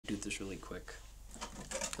do this really quick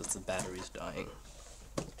because the battery's dying.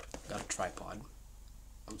 Got a tripod.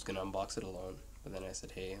 I was gonna unbox it alone, but then I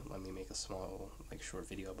said, hey, let me make a small, like, short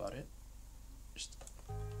video about it. Just,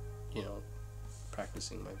 you know,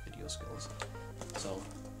 practicing my video skills. So,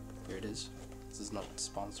 here it is. This is not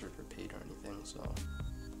sponsored or paid or anything, so.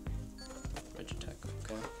 Regetek,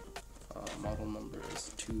 okay. Model number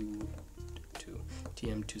is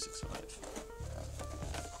TM265.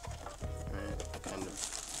 Alright, kind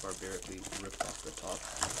of barbarically ripped off the top.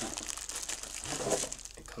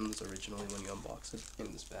 It comes originally when you unbox it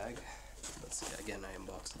in this bag. Let's see, again, I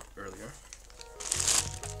unboxed it earlier.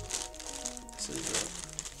 This is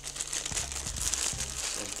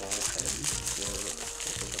a ball head for, I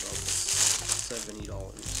think, about $70.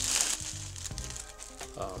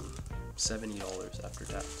 $70 after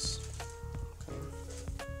tax. Okay.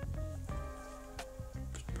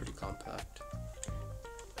 Pretty compact.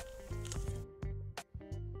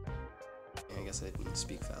 I guess I didn't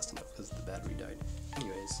speak fast enough because the battery died.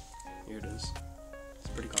 Anyways, here it is. It's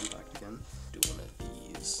pretty compact again. Do one of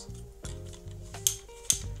these.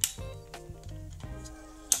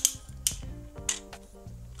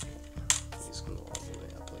 These can go all the way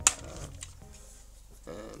up like that.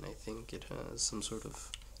 And I think it has some sort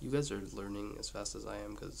of... You guys are learning as fast as I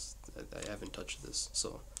am because I haven't touched this,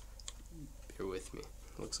 so bear with me.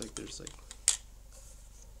 Looks like there's like...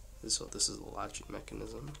 So this is the latching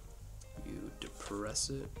mechanism. You depress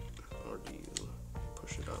it, or do you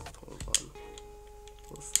push it up? Hold on.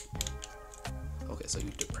 Okay, so you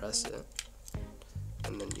depress it,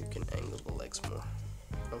 and then you can angle the legs more.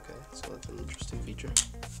 Okay, so that's an interesting feature.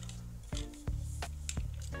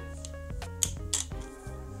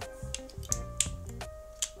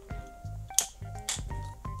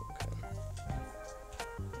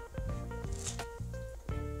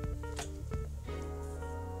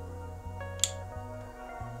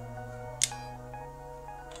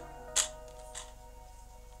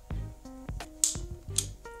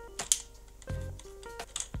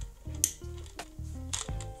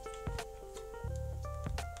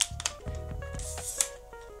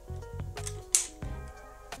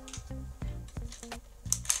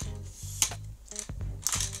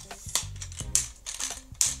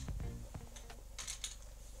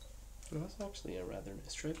 That's actually a rather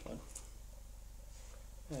nice tripod.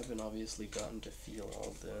 I haven't obviously gotten to feel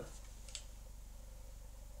all the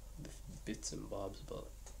bits and bobs, but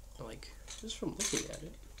like just from looking at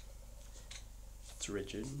it, it's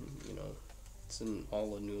rigid. You know, it's an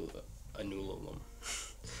all aluminum.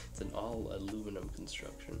 It's an all aluminum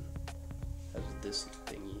construction. Has this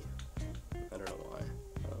thingy. I don't know why.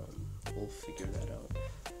 We'll figure that out.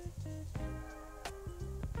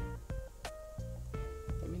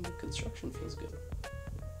 Construction feels good,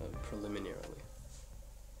 preliminarily.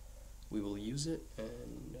 We will use it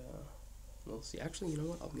and we'll see. Actually, you know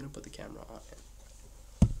what? I'm gonna put the camera on it.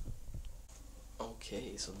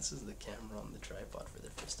 Okay, so this is the camera on the tripod for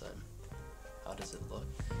the first time. How does it look?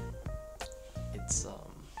 It's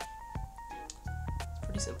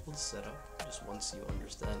pretty simple to set up. Just once you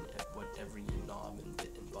understand what every knob and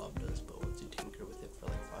bit and bob does, but once you tinker with it for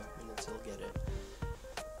like 5 minutes, you'll get it.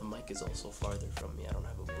 The mic is also farther from me. I don't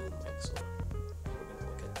have a boom mic, so we're gonna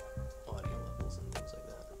look at audio levels and things like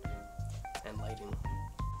that. And lighting.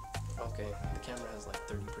 Okay, the camera has like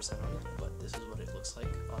 30% on it, but this is what it looks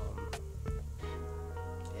like.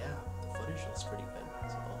 Yeah, the footage looks pretty good,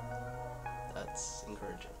 so that's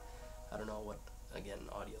encouraging. I don't know what, again,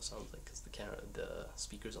 audio sounds like because the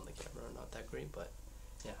speakers on the camera are not that great, but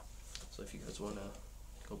yeah. So if you guys wanna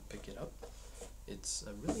go pick it up. It's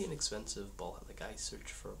a really inexpensive ball head. Like, I searched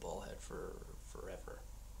for a ball head for forever.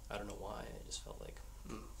 I don't know why. I just felt like,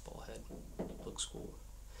 ball head looks cool.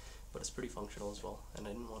 But it's pretty functional as well. And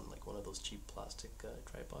I didn't want like one of those cheap plastic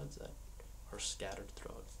tripods that are scattered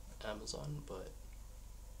throughout Amazon. But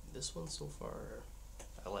this one so far,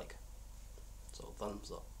 I like. So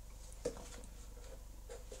thumbs up.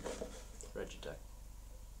 Regetek.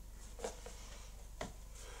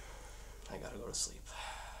 I gotta go to sleep.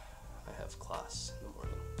 I have class in the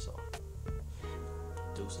morning, so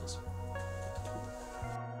deuces.